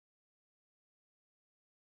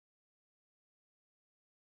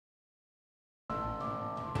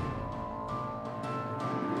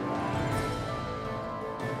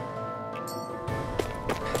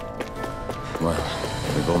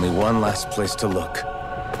Only one last place to look.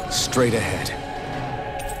 Straight ahead.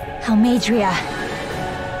 Almeidrea.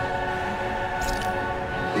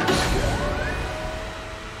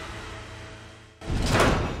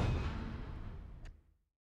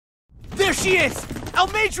 There she is!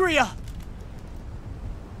 Almeidrea!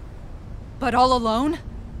 But all alone?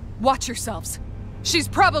 Watch yourselves. She's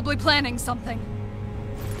probably planning something.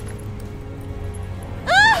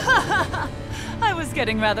 I was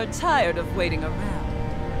getting rather tired of waiting around.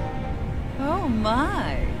 Oh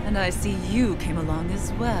my, and I see you came along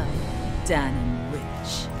as well, Danon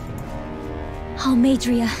Witch.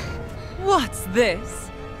 Almeidrea. What's this?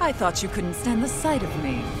 I thought you couldn't stand the sight of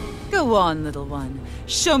me. Go on, little one.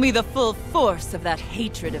 Show me the full force of that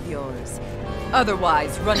hatred of yours.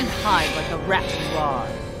 Otherwise, run and hide like the rat you are.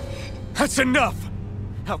 That's enough!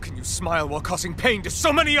 How can you smile while causing pain to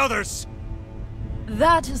so many others?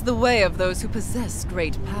 That is the way of those who possess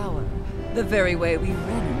great power. The very way we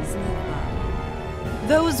Renans live by.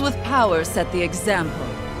 Those with power set the example,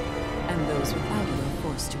 and those without it are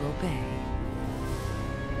forced to obey.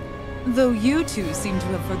 Though you two seem to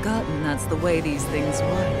have forgotten that's the way these things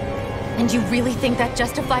work. And you really think that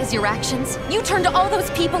justifies your actions? You turned all those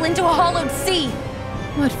people into a hollowed sea!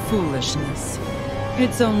 What foolishness.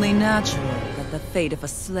 It's only natural that the fate of a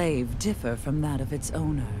slave differ from that of its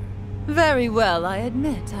owner. Very well, I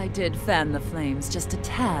admit I did fan the flames just a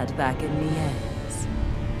tad back in Mies.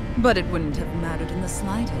 But it wouldn't have mattered in the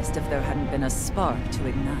slightest if there hadn't been a spark to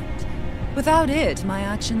ignite. Without it, my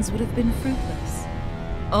actions would have been fruitless.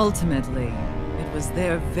 Ultimately, it was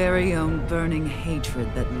their very own burning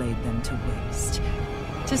hatred that laid them to waste.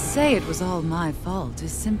 To say it was all my fault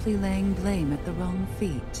is simply laying blame at the wrong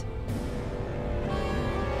feet.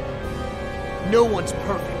 No one's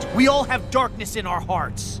perfect. We all have darkness in our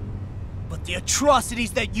hearts. But the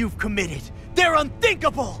atrocities that you've committed, they're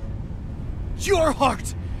unthinkable! Your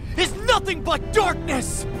heart is nothing but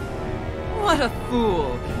darkness! What a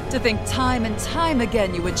fool! To think time and time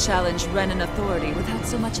again you would challenge Renan authority without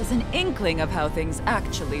so much as an inkling of how things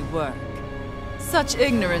actually work. Such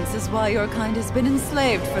ignorance is why your kind has been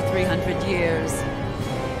enslaved for 300 years.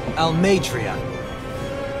 Almeidrea.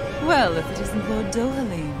 Well, if it isn't Lord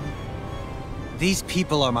Dohalim. These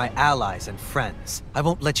people are my allies and friends. I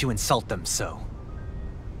won't let you insult them so.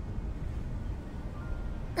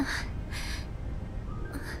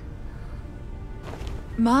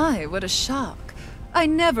 My, what a shock. I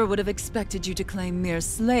never would have expected you to claim mere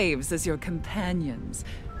slaves as your companions.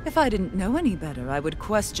 If I didn't know any better, I would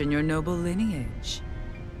question your noble lineage.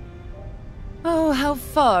 Oh, how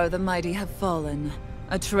far the mighty have fallen.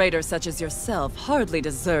 A traitor such as yourself hardly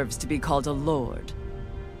deserves to be called a lord.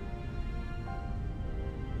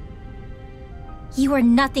 You are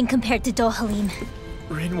nothing compared to Dohalim.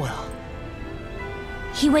 Rinwell.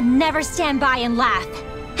 He would never stand by and laugh.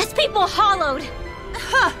 His people hollowed!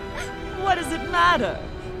 Ha! What does it matter?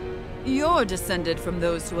 You're descended from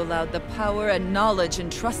those who allowed the power and knowledge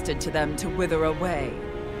entrusted to them to wither away.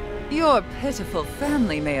 Your pitiful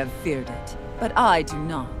family may have feared it, but I do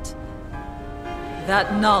not.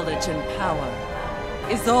 That knowledge and power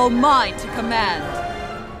is all mine to command.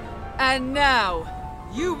 And now,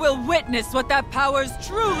 you will witness what that power's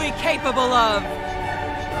truly capable of!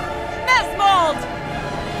 Mesmald!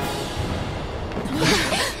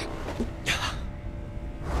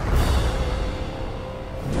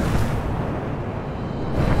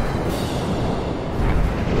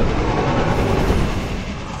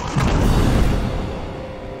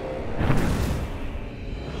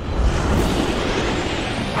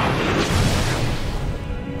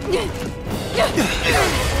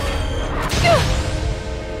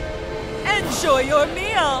 Enjoy your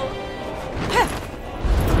meal!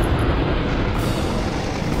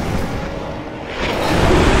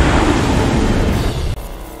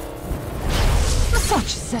 Such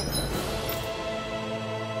set.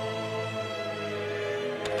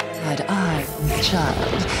 Sad-eyed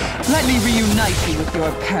child. Let me reunite you with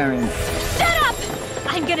your parents. Shut up!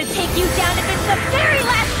 I'm gonna take you down if it's the very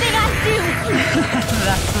last thing I do!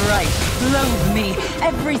 That's right. Loathe me.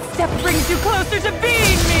 Every step brings you closer to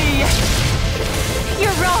being me!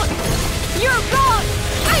 You're wrong! You're wrong!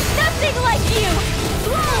 I'm nothing like you!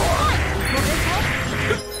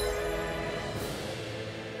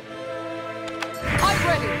 I'm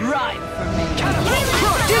ready. Ride for me.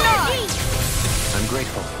 Denied! I'm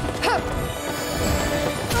grateful.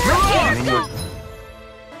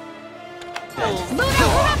 Lunar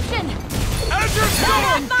eruption! Azure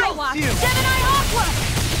Storm! Gemini Aqua!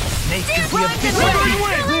 Snake can be a bit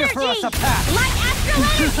Astral clear for us a path. Light Astral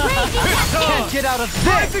Energy! Raging Can't get out of this!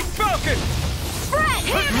 Rising Falcon! Spread!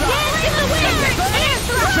 Dance in the wind!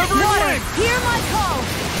 Answer! Shivering Wing! Hear my call!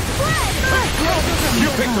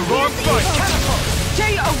 picked the wrong fight!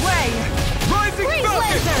 Stay away! Rising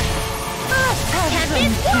Falcon!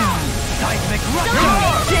 Seismic Rush!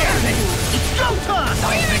 Dare me! It's go time!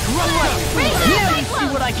 Seismic Rush! Let me see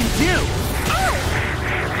what I can do!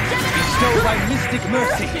 Bestow by mystic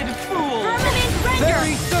mercy! Fool!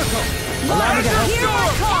 Fairy circle! Allow me to help you!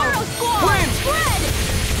 Haros squad! Win! Spread!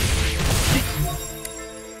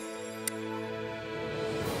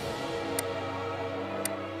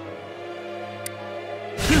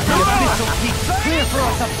 Clear for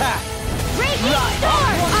us a path! Raging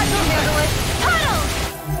storm! I can handle it! Tunnel!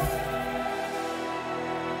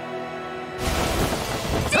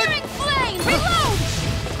 Searing flame! Reload!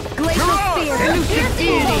 Glacial spear! Elusive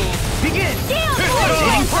deity! Begin! Steel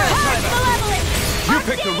Hard force! Hard malevolent! You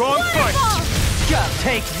picked the wrong fight! Go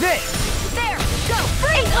take this! There! Go!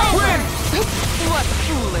 Freeze! Win! What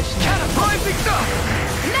foolishness! Rising Sun!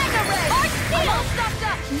 Mega ray! Arch steel! Stopped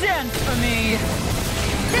up! Dance for me!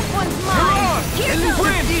 This one's mine! Haros! Here's the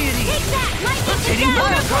Win! Take that! Lightning Hitting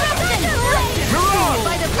down! Ganath! Haros!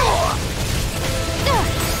 By the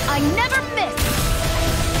I never miss!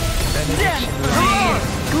 Dance for me!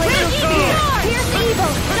 Glacial spear! Here's evil!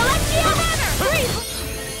 Celestial hammer! Freeze!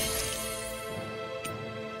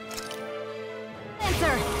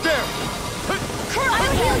 Answer! There!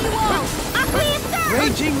 I'll heal you all! Aqueous surge!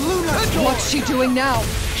 Raging Lunar Storm! What's she doing now?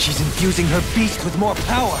 She's infusing her beast with more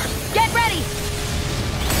power! Get ready!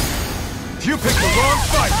 You picked the wrong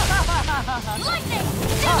fight! Lightning!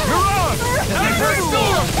 Haros! Every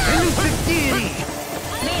storm! Elusive deity!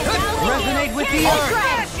 Resonate with the earth!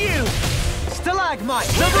 Crash you! Stalagmite!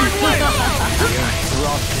 Severing wind!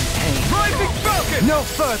 Lost in pain. Rising Falcon! No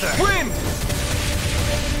further! Wind!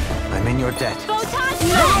 I'm in your debt. Photon!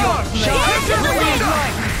 Haros! Radiant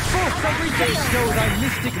light! Force everything! Bestow thy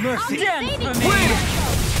mystic mercy! Dance for me! Wind!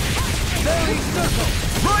 Fairy circle!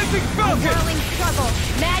 Rising Falcon! Whirling struggle!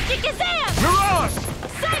 Magic Gazam! Haros!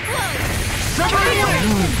 Cyclone! Severing wind!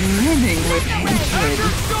 Brimming with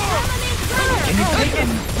hatred. Storm! Can you take it?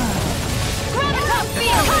 Graviton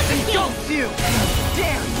field! Engulfs you!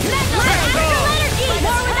 Mental energy!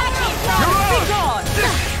 More with action! Be gone!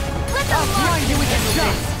 Let them I'll blind you with a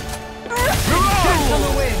shot! Haros!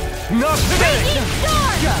 Gentle wind! Not today! Raging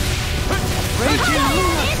storm! Raging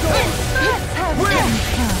Lunar Storm! Wind!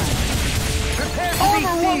 Prepare to be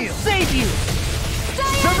sealed! Save you!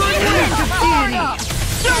 Severing wind!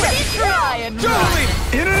 Deity! Try and Dohalim!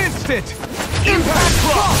 In an instant! Impact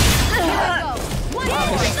Clock!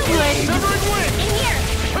 Severing Severing wind! In here!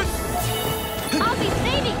 I'll be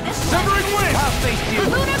saving this one! Severing wind! I'll face you!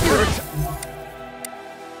 Lunar Boost!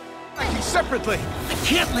 Acting separately! I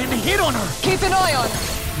can't land a hit on her! Keep an eye on her!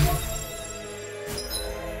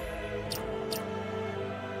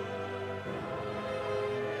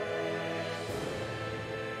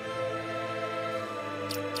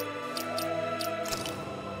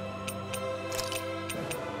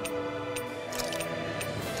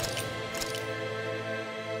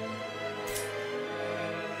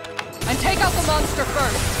 And take out the monster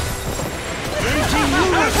first! Raging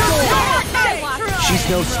Lunar Storm! She's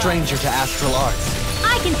no stranger to astral arts.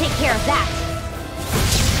 I can take care of that!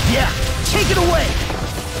 Yeah! Take it away!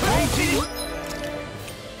 Raging...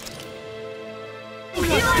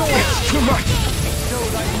 It's too much! Bestow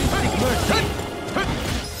thy mystic mercy!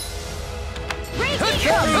 Raging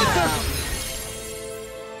Fairy circle!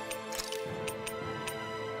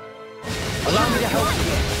 Allow me to help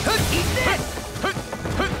you. Eat this!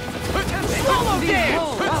 Swallow dance!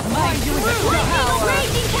 I'll find you with the power!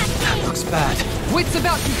 Raging cascade! Looks bad. Wits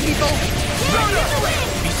about you, people!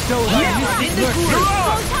 Bestow thy mystic mercy!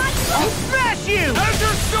 I'll smash you!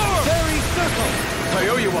 Azure Storm! Fairy circle! I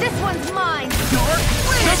owe you one. This one's mine!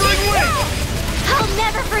 Severing wind! I'll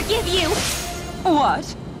never forgive you!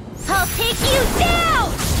 What? I'll take you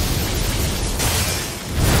down!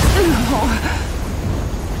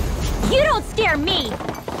 You don't scare me!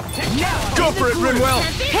 Go for it, Rinwell!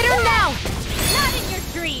 Hit her now! Not in your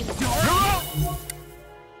dreams!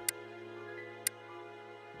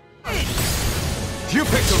 You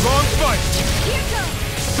picked the wrong fight! Here goes!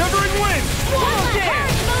 Severing wind!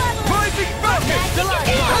 Rising Falcon!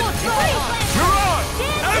 You're on!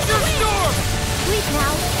 Azure Storm! Sleep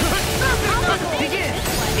now! Begin!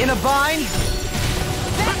 In a bind?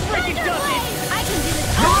 Freaking dusted! I can do this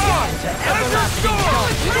You're all! on! Azure Storm!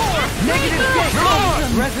 Negative six! You're on!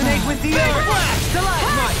 Resonate with the earth!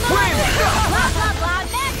 Stalagmite! Wind! Blah, blah, blah,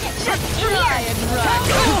 magic! In here!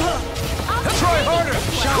 Try harder!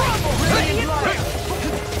 Radiant light!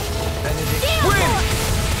 Steel Wind! force!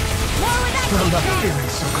 More with I'm action! not feeling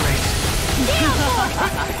so great. Steel force!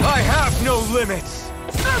 I have no limits!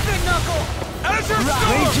 Serpent knuckle! Azure Storm!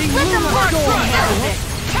 Raging Let them Lunar march Storm! right!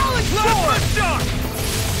 Storm!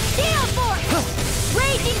 Steel Force!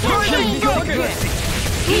 Raging Raging Tempest!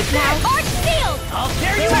 Keep now! Arch Shield! I'll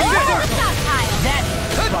tear you Over into the stockpile! That's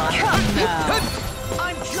fun. Come now.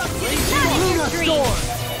 I'm just getting Not in your Luna dreams!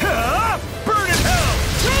 Storm. Burn in hell!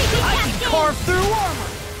 Raging I can Cascade! carve through armor.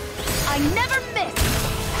 I never miss!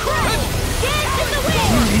 Crash! Dance in the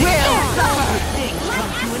wind! Will Light things come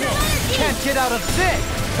to an astral end. energy! Can't get out of this.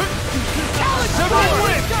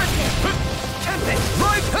 Everyone! Darkness! Tempest,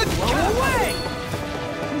 Right! blow away.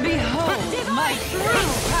 Behold my true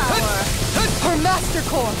power! Her Master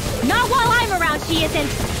Core! Not while I'm around, she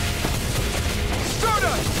isn't!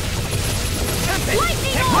 Stardust! Tempest,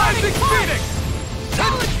 Lightning take Orb! Rising Phoenix!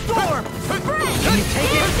 Solid Storm. Can you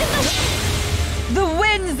take it? The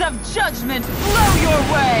winds of judgment blow your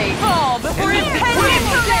way! Fall before impending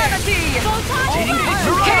calamity!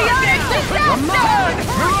 Chaotic disaster!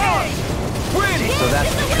 Wind! So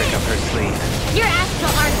that's the trick up her sleeve. Your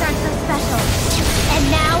astral arts aren't so special. And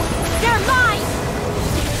now, they're mine!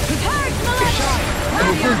 Purge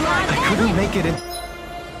Millennium! I couldn't make it in.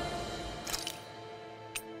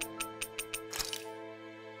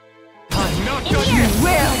 Not In done here! yet!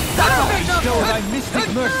 Will bestow thy mystic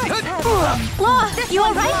mercy. Law, you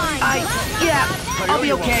alright? I'll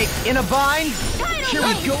be okay. In a bind. Here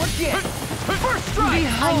we go again. First strike!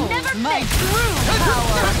 Behold never my miss. true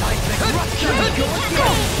power! Here we go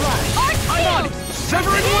again. Arch I'm on it! Shield!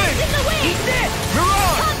 Severing Dance wind! in the wind! Eat this.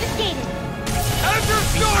 Mirage! Confiscated! Azure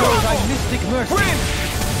Bestow Storm! thy mystic mercy. Wind!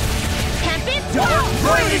 Tempest!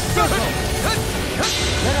 Mighty Circle!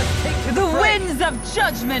 Let us take to The winds of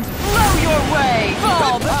judgment blow your way!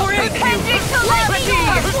 Fall before impending calamity!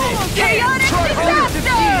 Chaotic disaster!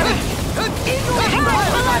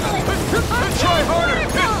 Try harder!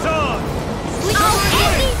 It's on! Oh,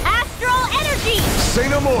 anti-astral energy! Say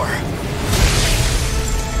no more!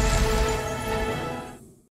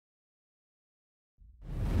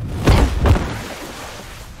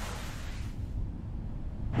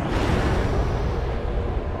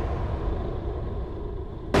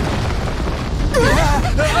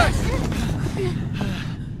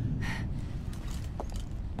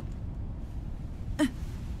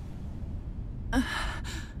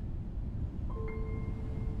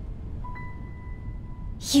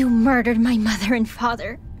 You murdered my mother and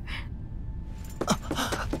father.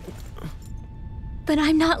 But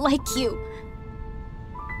I'm not like you.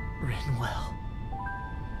 Rinwell.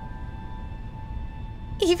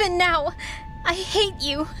 Even now, I hate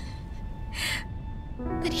you.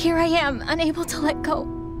 But here I am, unable to let go.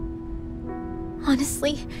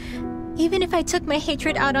 Honestly, even if I took my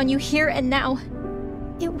hatred out on you here and now,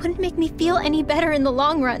 it wouldn't make me feel any better in the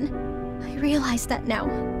long run. I realize that now.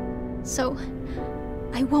 So,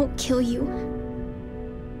 I won't kill you.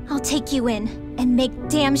 I'll take you in and make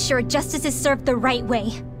damn sure justice is served the right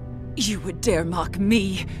way. You would dare mock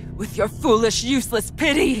me with your foolish, useless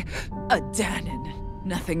pity? A Danon,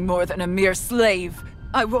 nothing more than a mere slave.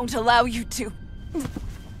 I won't allow you to...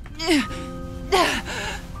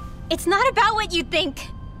 It's not about what you think.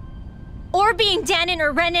 Or being Danon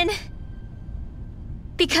or Renan.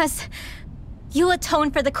 Because you'll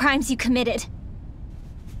atone for the crimes you committed.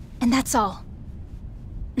 And that's all.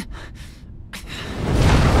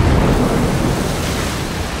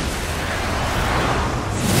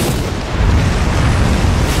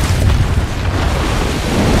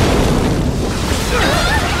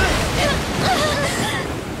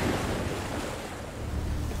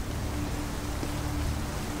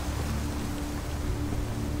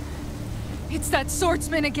 It's that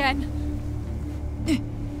swordsman again!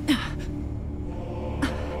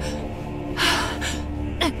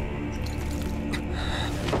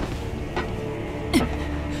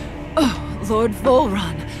 Oh, Lord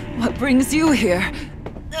Vholran, what brings you here?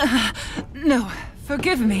 No,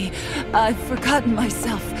 forgive me. I've forgotten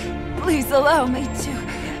myself. Please allow me to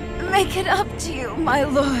make it up to you, my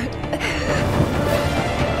lord.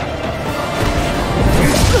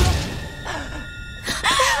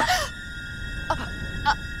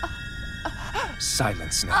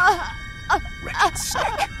 Silence now, wretched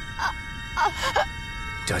snake.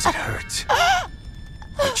 Does it hurt?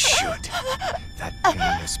 It should. That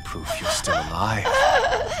pain is proof you're still alive.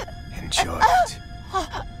 Enjoy it.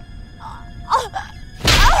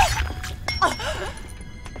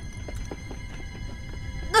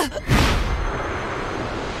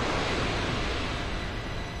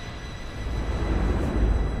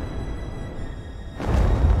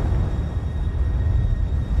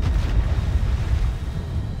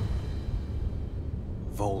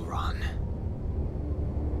 Vholran.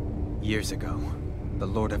 Years ago, the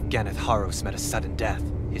Lord of Ganath Haros met a sudden death.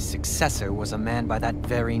 His successor was a man by that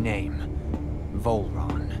very name,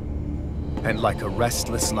 Vholran. And like a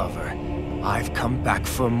restless lover, I've come back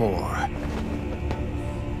for more.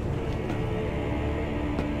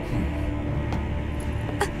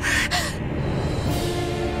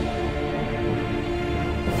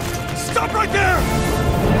 Stop right there!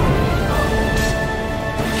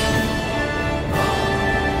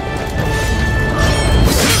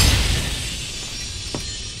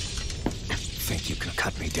 Think you can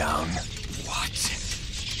cut me down? What?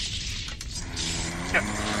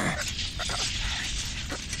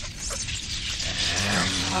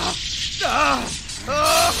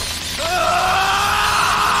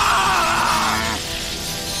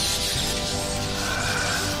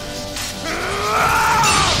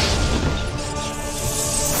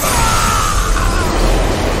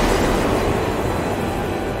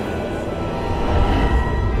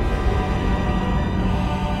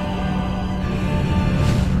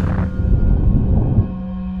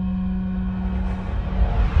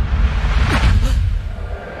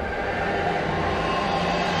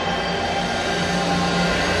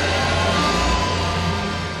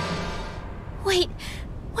 Wait,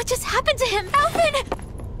 what just happened to him? Alphen!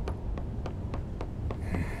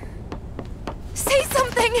 Say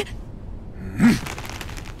something!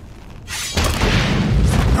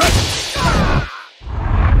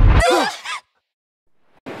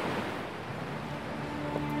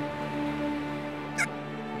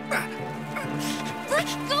 Let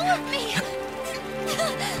go of me!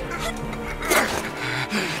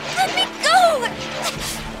 Let me go!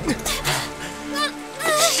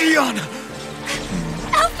 Shionne!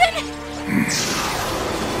 Alphen!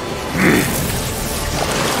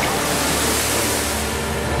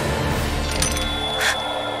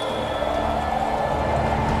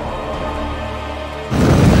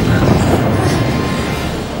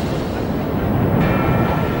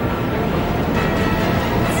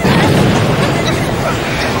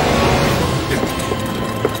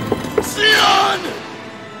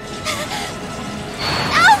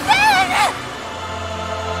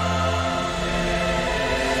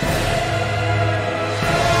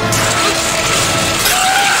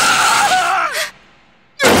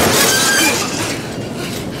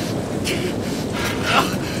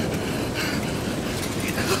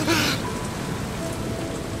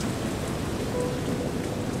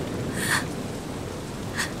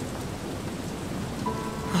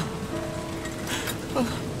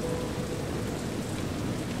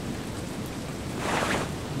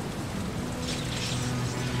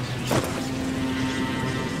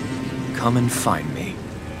 Come and find me,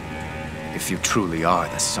 if you truly are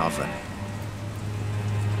the Sovereign.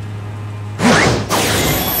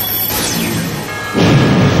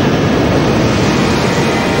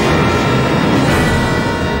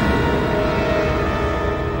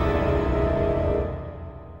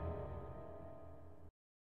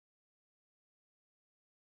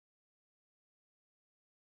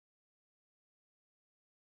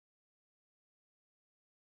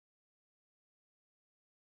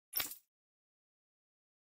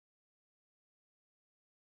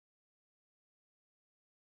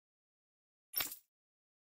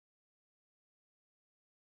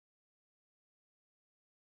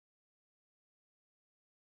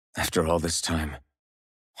 After all this time,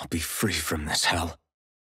 I'll be free from this hell.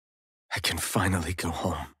 I can finally go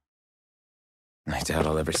home. I doubt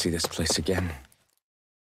I'll ever see this place again.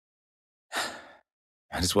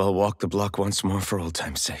 Might as well walk the block once more for old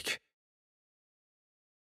time's sake.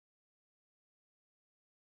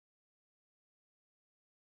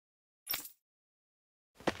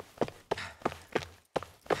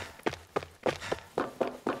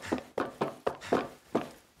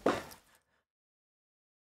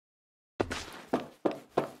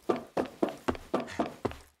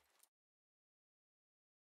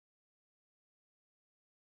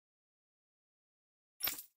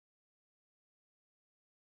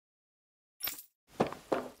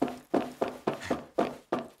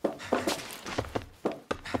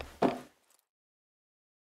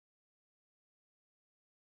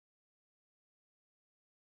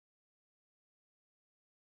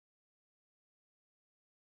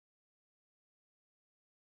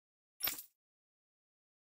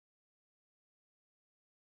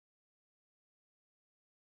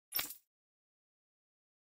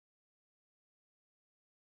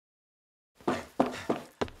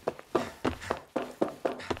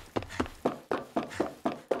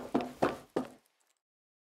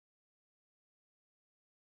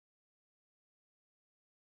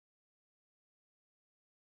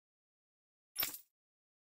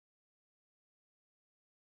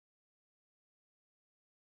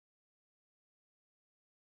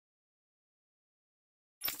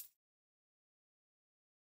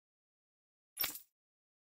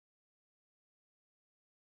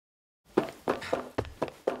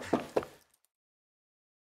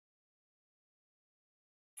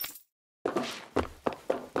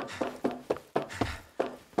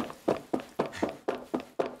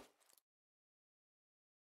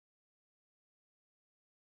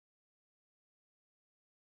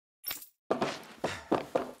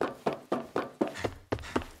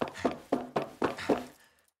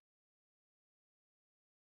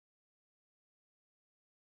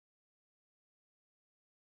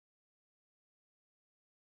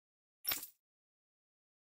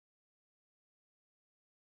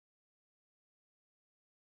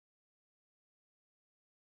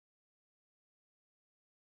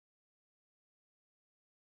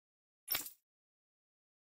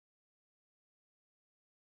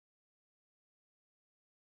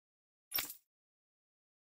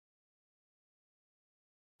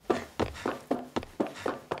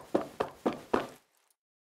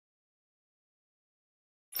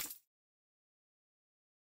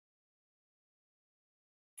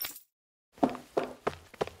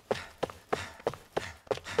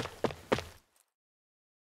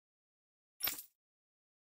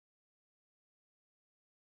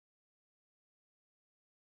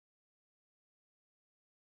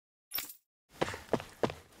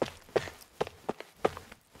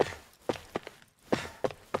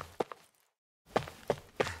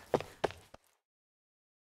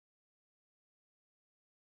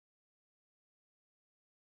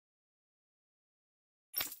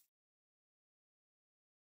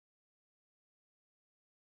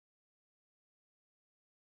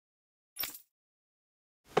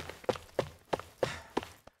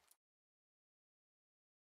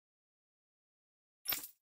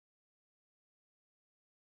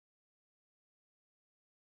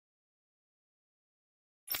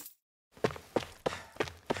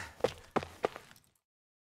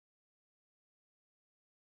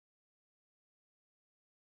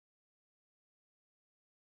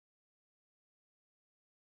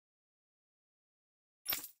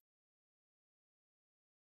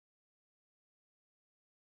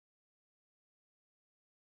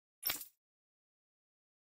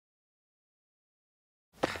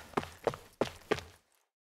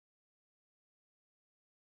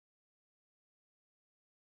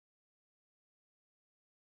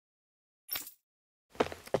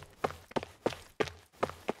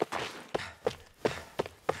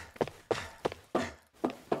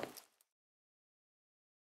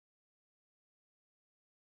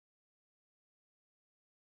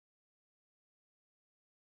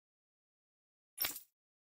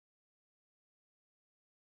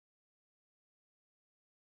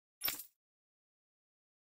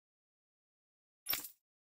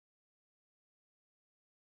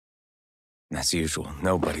 As usual,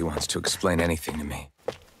 nobody wants to explain anything to me.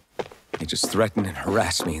 They just threaten and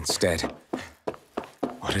harass me instead.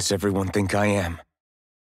 What does everyone think I am?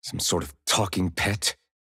 Some sort of talking pet?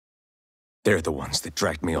 They're the ones that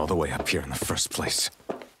dragged me all the way up here in the first place.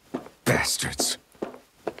 Bastards.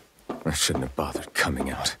 I shouldn't have bothered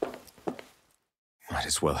coming out. Might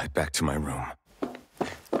as well head back to my room.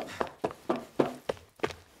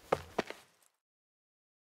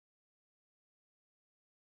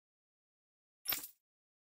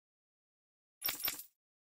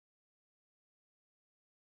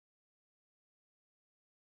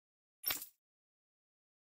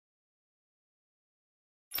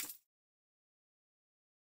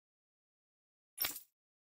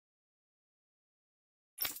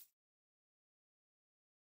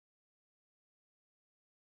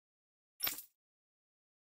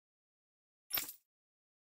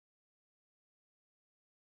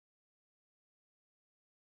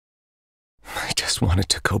 I just wanted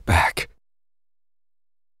to go back.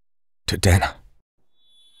 To Dana.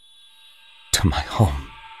 To my home.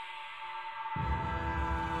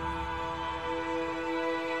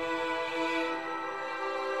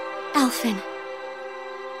 Alphen.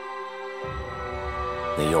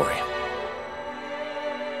 Naori.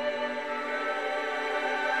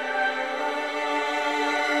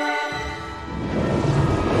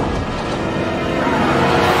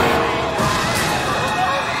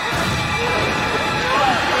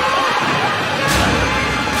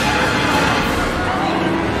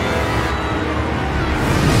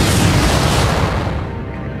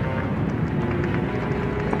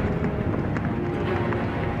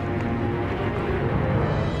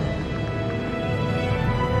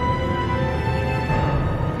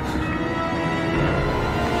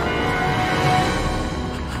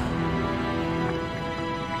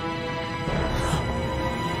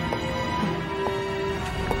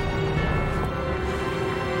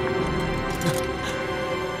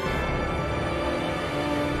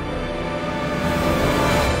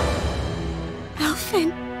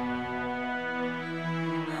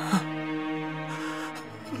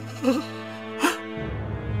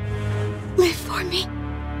 Live for me.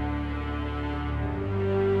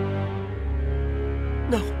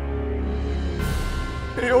 No.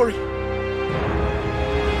 Naori.